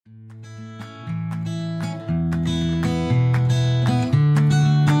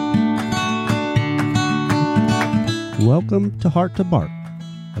Welcome to Heart to Bark,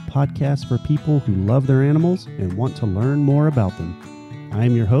 a podcast for people who love their animals and want to learn more about them. I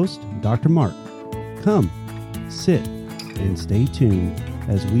am your host, Dr. Mark. Come, sit, and stay tuned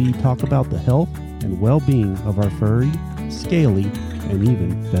as we talk about the health and well-being of our furry, scaly, and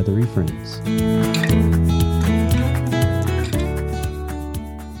even feathery friends.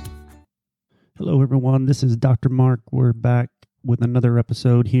 Hello, everyone. This is Dr. Mark. We're back with another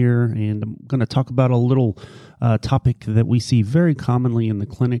episode here, and I'm going to talk about a little topic that we see very commonly in the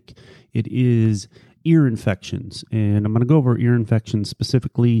clinic. It is ear infections, and I'm going to go over ear infections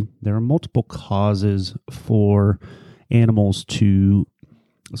specifically. There are multiple causes for animals to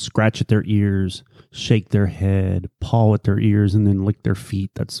scratch at their ears, shake their head, paw at their ears, and then lick their feet.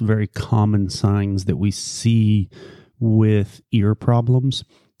 That's very common signs that we see with ear problems.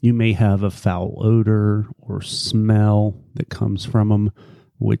 You may have a foul odor or smell that comes from them,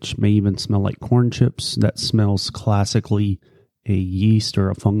 which may even smell like corn chips. That smells classically a yeast or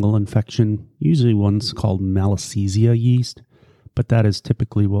a fungal infection, usually one's called Malassezia yeast, but that is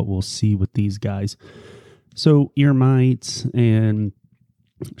typically what we'll see with these guys. So ear mites and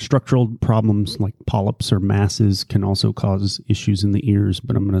structural problems like polyps or masses can also cause issues in the ears,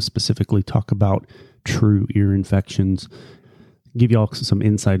 but I'm going to specifically talk about true ear infections, give you all some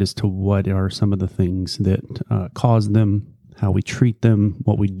insight as to what are some of the things that cause them, how we treat them,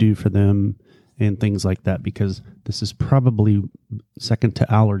 what we do for them, and things like that, because this is probably, second to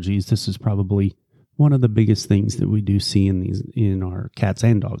allergies, this is probably one of the biggest things that we do see in our cats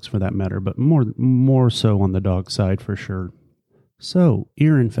and dogs for that matter, but more so on the dog side for sure. So,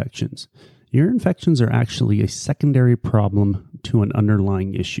 ear infections. Ear infections are actually a secondary problem to an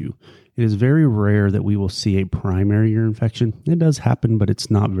underlying issue. It is very rare that we will see a primary ear infection. It does happen, but it's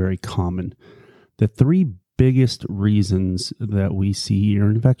not very common. The three biggest reasons that we see ear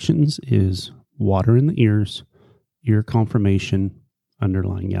infections is water in the ears, ear conformation,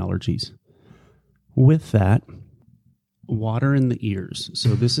 underlying allergies. With that, water in the ears. So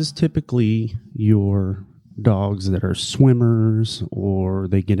this is typically your dogs that are swimmers, or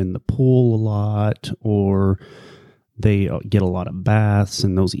they get in the pool a lot, or they get a lot of baths,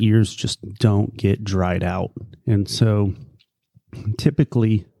 and those ears just don't get dried out. And so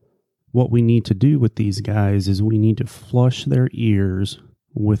typically what we need to do with these guys is we need to flush their ears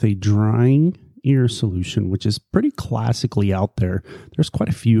with a drying ear solution, which is pretty classically out there. There's quite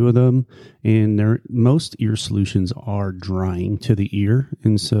a few of them, and most ear solutions are drying to the ear.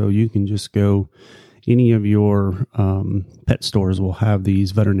 And so you can just go, any of your pet stores will have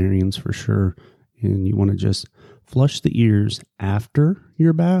these, veterinarians for sure, and you want to just flush the ears after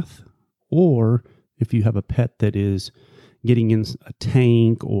your bath, or if you have a pet that is getting in a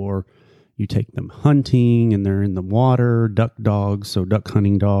tank, or you take them hunting and they're in the water, duck dogs, so duck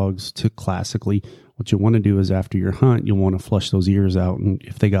hunting dogs, to classically, what you want to do is after your hunt, you'll want to flush those ears out, and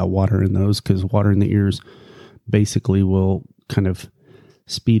if they got water in those, because water in the ears basically will kind of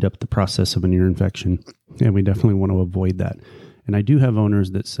speed up the process of an ear infection, and we definitely want to avoid that. And I do have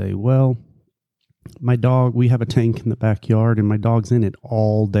owners that say, well, my dog, we have a tank in the backyard and my dog's in it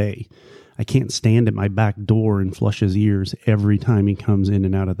all day. I can't stand at my back door and flush his ears every time he comes in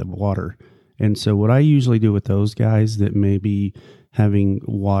and out of the water. And so what I usually do with those guys that may be having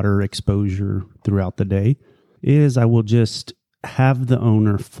water exposure throughout the day is I will just have the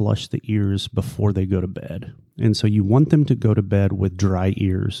owner flush the ears before they go to bed. And so you want them to go to bed with dry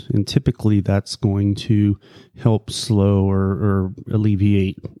ears. And typically that's going to help slow or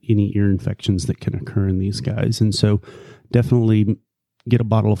alleviate any ear infections that can occur in these guys. And so definitely get a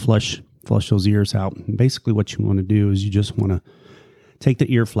bottle of flush those ears out. And basically what you want to do is you just want to take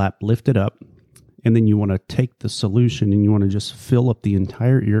the ear flap, lift it up, and then you want to take the solution and you want to just fill up the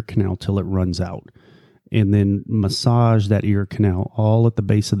entire ear canal till it runs out. And then massage that ear canal all at the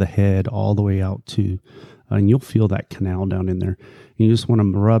base of the head, all the way out to, and you'll feel that canal down in there. And you just want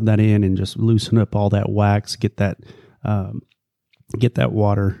to rub that in and just loosen up all that wax, get that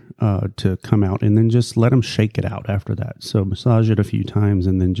water to come out, and then just let them shake it out after that. So massage it a few times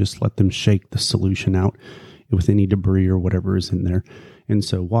and then just let them shake the solution out with any debris or whatever is in there. And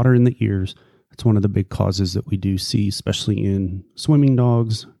so water in the ears, that's one of the big causes that we do see, especially in swimming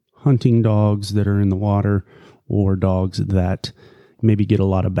dogs, hunting dogs that are in the water, or dogs that maybe get a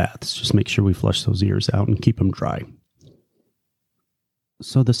lot of baths. Just make sure we flush those ears out and keep them dry.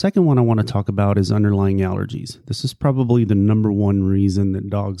 So the second one I want to talk about is underlying allergies. This is probably the number one reason that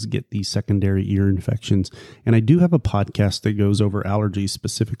dogs get these secondary ear infections. And I do have a podcast that goes over allergies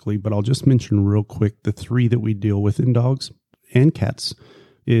specifically, but I'll just mention real quick the three that we deal with in dogs and cats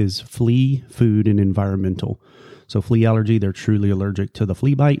is flea, food, and environmental. So flea allergy, they're truly allergic to the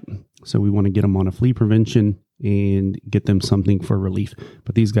flea bite. So we want to get them on a flea prevention and get them something for relief.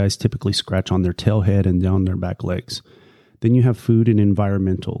 But these guys typically scratch on their tail head and down their back legs. Then you have food and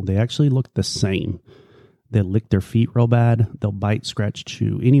environmental. They actually look the same. They'll lick their feet real bad. They'll bite, scratch,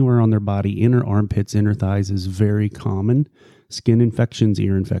 chew. Anywhere on their body, inner armpits, inner thighs is very common. Skin infections,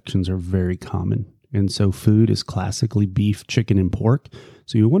 ear infections are very common. And so food is classically beef, chicken, and pork.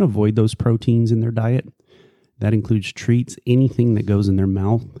 So you want to avoid those proteins in their diet. That includes treats. Anything that goes in their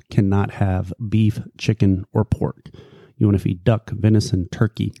mouth cannot have beef, chicken, or pork. You want to feed duck, venison,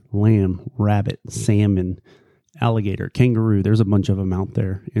 turkey, lamb, rabbit, salmon, alligator, kangaroo. There's a bunch of them out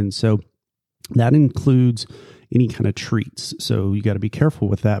there. And so that includes any kind of treats. So you got to be careful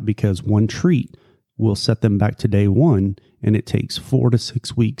with that because one treat will set them back to day one, and it takes 4 to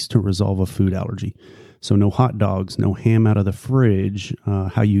 6 weeks to resolve a food allergy. So no hot dogs, no ham out of the fridge,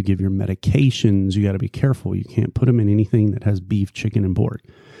 how you give your medications, you got to be careful. You can't put them in anything that has beef, chicken, and pork.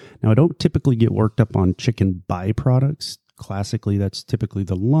 Now, I don't typically get worked up on chicken byproducts. Classically, that's typically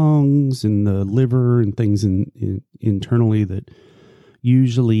the lungs and the liver and things internally that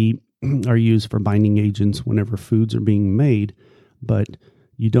usually are used for binding agents whenever foods are being made. But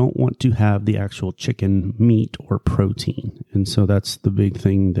you don't want to have the actual chicken meat or protein. And so that's the big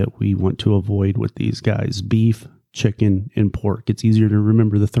thing that we want to avoid with these guys: beef, chicken, and pork. It's easier to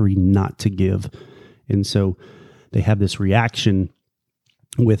remember the 3 not to give. And so they have this reaction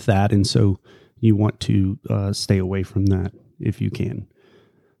with that. And so you want to stay away from that if you can.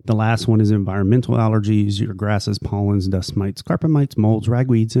 The last one is environmental allergies: your grasses, pollens, dust mites, carpet mites, molds,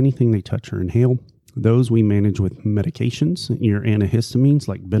 ragweeds, anything they touch or inhale. Those we manage with medications. Your antihistamines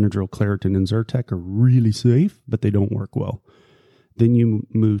like Benadryl, Claritin, and Zyrtec are really safe, but they don't work well. Then you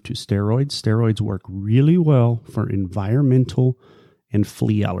move to steroids. Steroids work really well for environmental and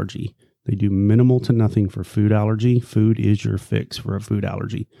flea allergy. They do minimal to nothing for food allergy. Food is your fix for a food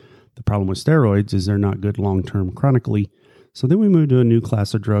allergy. The problem with steroids is they're not good long-term chronically. So then we move to a new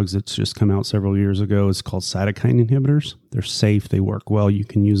class of drugs that's just come out several years ago. It's called cytokine inhibitors. They're safe. They work well. You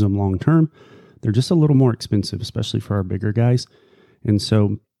can use them long-term. They're just a little more expensive, especially for our bigger guys. And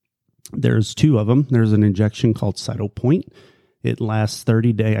so there's 2 of them. There's an injection called Cytopoint. It lasts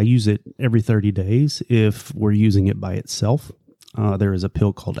 30 days. I use it every 30 days if we're using it by itself. There is a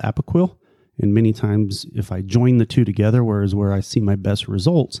pill called Apoquel. And many times if I join the 2 together, where I see my best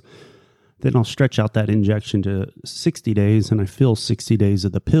results, then I'll stretch out that injection to 60 days and I fill 60 days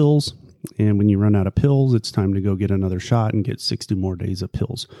of the pills. And when you run out of pills, it's time to go get another shot and get 60 more days of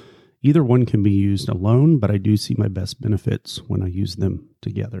pills. Either one can be used alone, but I do see my best benefits when I use them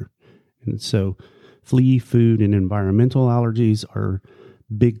together. And so flea, food, and environmental allergies are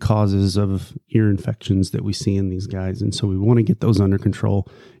big causes of ear infections that we see in these guys. And so we want to get those under control.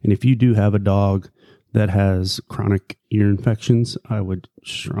 And if you do have a dog that has chronic ear infections, I would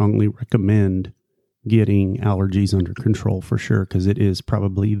strongly recommend getting allergies under control for sure, because it is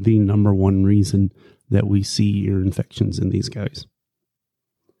probably the number one reason that we see ear infections in these guys.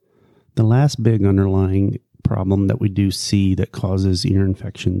 The last big underlying problem that we do see that causes ear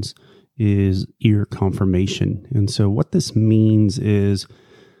infections is ear conformation. And so what this means is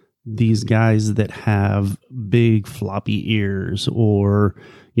these guys that have big floppy ears, or,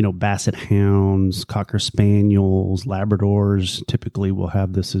 Basset hounds, Cocker Spaniels, Labradors typically will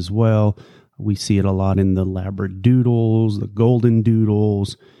have this as well. We see it a lot in the Labradoodles, the Golden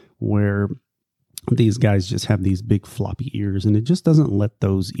Doodles, where these guys just have these big floppy ears, and it just doesn't let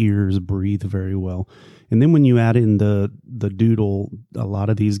those ears breathe very well. And then when you add in the doodle, a lot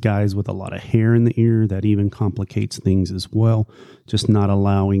of these guys with a lot of hair in the ear, that even complicates things as well, just not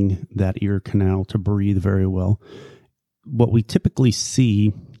allowing that ear canal to breathe very well. What we typically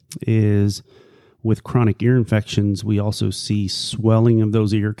see is with chronic ear infections, we also see swelling of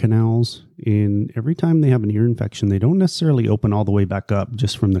those ear canals. And every time they have an ear infection, they don't necessarily open all the way back up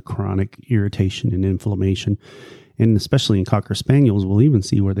just from the chronic irritation and inflammation. And especially in Cocker Spaniels, we'll even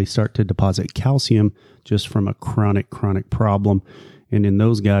see where they start to deposit calcium just from a chronic problem. And in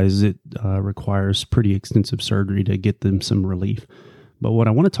those guys, it requires pretty extensive surgery to get them some relief. But what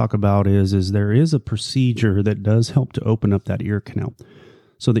I want to talk about is there is a procedure that does help to open up that ear canal.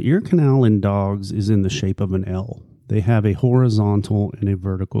 So the ear canal in dogs is in the shape of an L. They have a horizontal and a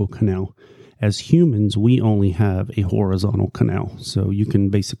vertical canal. As humans, we only have a horizontal canal. So you can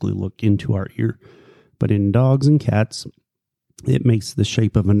basically look into our ear. But in dogs and cats, it makes the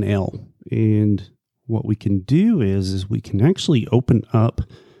shape of an L. And what we can do is we can actually open up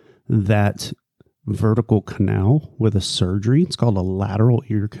that vertical canal with a surgery. It's called a lateral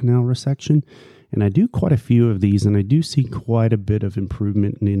ear canal resection. And I do quite a few of these, and I do see quite a bit of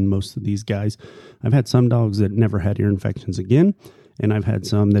improvement in most of these guys. I've had some dogs that never had ear infections again, and I've had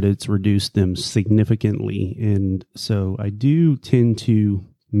some that it's reduced them significantly. And so I do tend to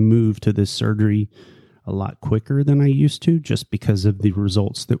move to this surgery a lot quicker than I used to, just because of the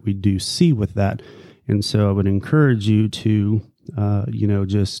results that we do see with that. And so I would encourage you to,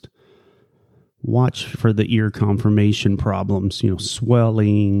 just watch for the ear conformation problems,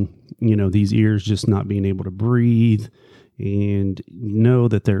 swelling, these ears just not being able to breathe, and know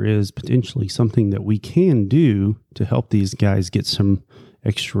that there is potentially something that we can do to help these guys get some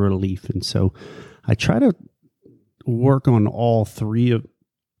extra relief. And so I try to work on all three of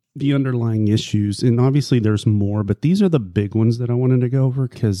the underlying issues. And obviously there's more, but these are the big ones that I wanted to go over,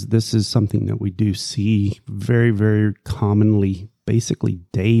 because this is something that we do see very, very commonly. Basically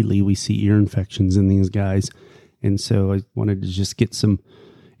daily, we see ear infections in these guys. And so I wanted to just get some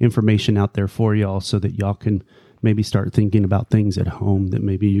information out there for y'all so that y'all can maybe start thinking about things at home that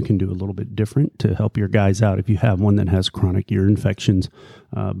maybe you can do a little bit different to help your guys out if you have one that has chronic ear infections.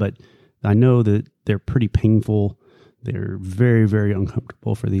 But I know that they're pretty painful. They're very, very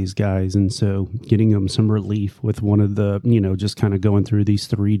uncomfortable for these guys. And so getting them some relief with one of the, just kind of going through these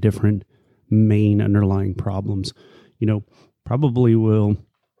three different main underlying problems, probably will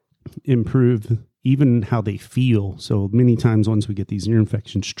improve even how they feel. So many times once we get these ear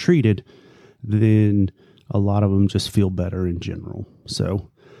infections treated, then a lot of them just feel better in general.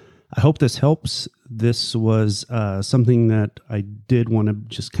 So I hope this helps. This was something that I did want to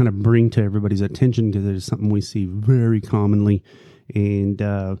just kind of bring to everybody's attention, because it is something we see very commonly. And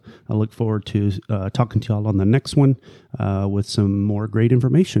I look forward to talking to y'all on the next one with some more great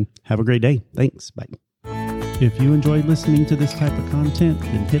information. Have a great day. Thanks. Bye. If you enjoyed listening to this type of content,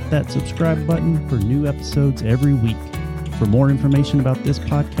 then hit that subscribe button for new episodes every week. For more information about this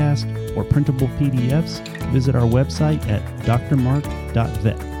podcast or printable PDFs, visit our website at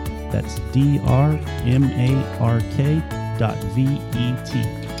drmark.vet. That's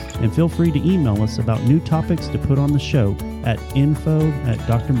drmark.vet. And feel free to email us about new topics to put on the show at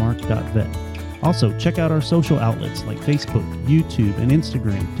info@drmark.vet. Also, check out our social outlets like Facebook, YouTube, and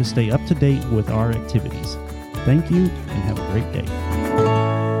Instagram to stay up to date with our activities. Thank you, and have a great day.